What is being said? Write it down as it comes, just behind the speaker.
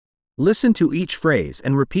Listen to each phrase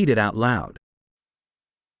and repeat it out loud.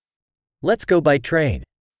 Let's go by train.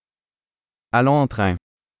 Allons en train.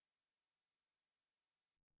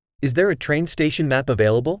 Is there a train station map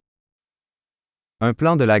available? Un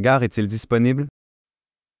plan de la gare est-il disponible?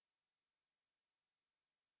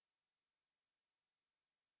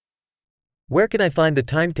 Where can I find the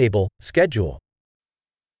timetable, schedule?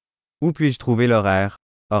 Où puis-je trouver l'horaire?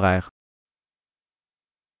 Horaire.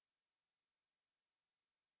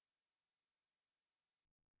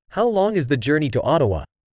 How long is the journey to Ottawa?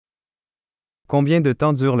 Combien de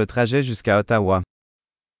temps dure le trajet jusqu'à Ottawa?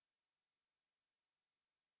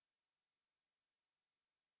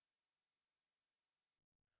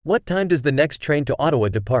 What time does the next train to Ottawa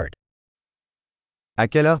depart?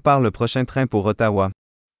 À quelle heure part le prochain train pour Ottawa?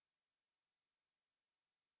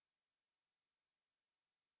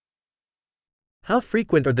 How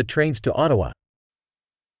frequent are the trains to Ottawa?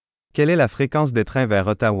 Quelle est la fréquence des trains vers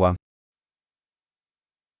Ottawa?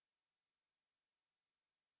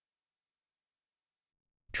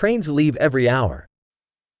 Trains leave every hour.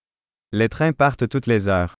 Les trains partent toutes les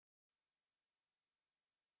heures.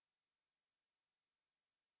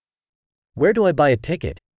 Where do I buy a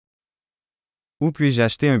ticket? Où puis-je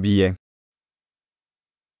acheter un billet?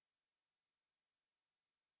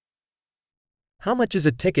 How much is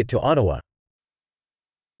a ticket to Ottawa?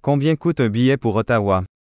 Combien coûte un billet pour Ottawa?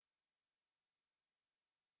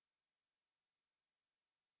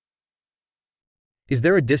 Is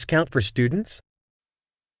there a discount for students?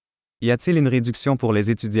 Y a-t-il une réduction pour les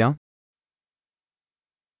étudiants?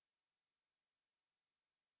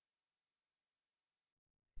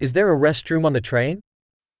 Is there a restroom on the train?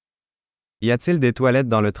 Y a-t-il des toilettes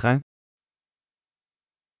dans le train?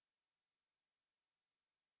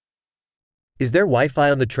 Is there Wi-Fi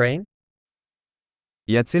on the train?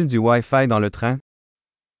 Y a-t-il du Wi-Fi dans le train?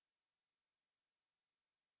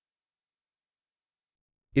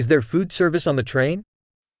 Is there food service on the train?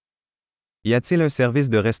 Y a-t-il un service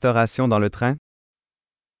de restauration dans le train?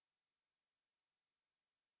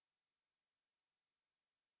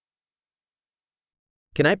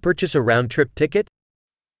 Can I purchase a round-trip ticket?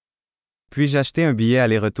 Puis-je acheter un billet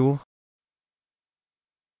aller-retour?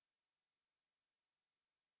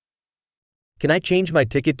 Can I change my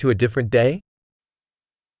ticket to a different day?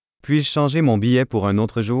 Puis-je changer mon billet pour un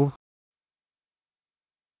autre jour?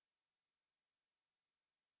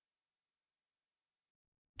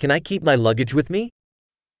 Can I keep my luggage with me?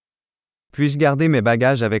 Puis-je garder mes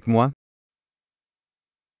bagages avec moi?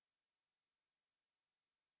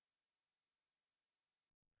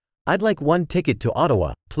 I'd like one ticket to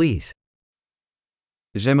Ottawa, please.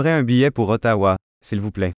 J'aimerais un billet pour Ottawa, s'il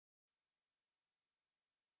vous plaît.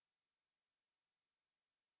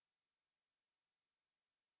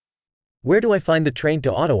 Where do I find the train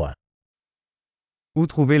to Ottawa? Où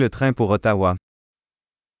trouver le train pour Ottawa?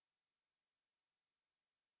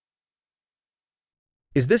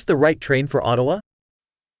 Is this the right train for Ottawa?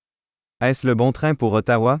 Est-ce le bon train pour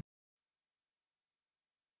Ottawa?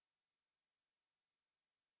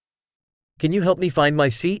 Can you help me find my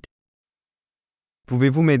seat?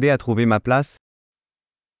 Pouvez-vous m'aider à trouver ma place?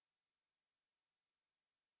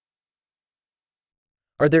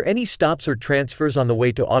 Are there any stops or transfers on the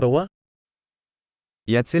way to Ottawa?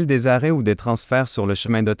 Y a-t-il des arrêts ou des transferts sur le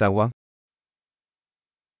chemin d'Ottawa?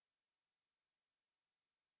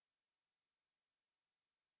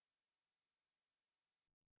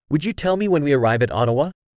 Would you tell me when we arrive at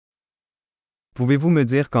Ottawa? Pouvez-vous me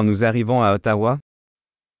dire quand nous arrivons à Ottawa?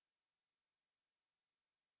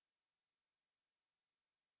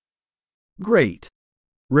 Great!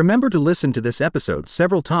 Remember to listen to this episode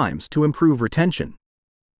several times to improve retention.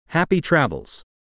 Happy travels!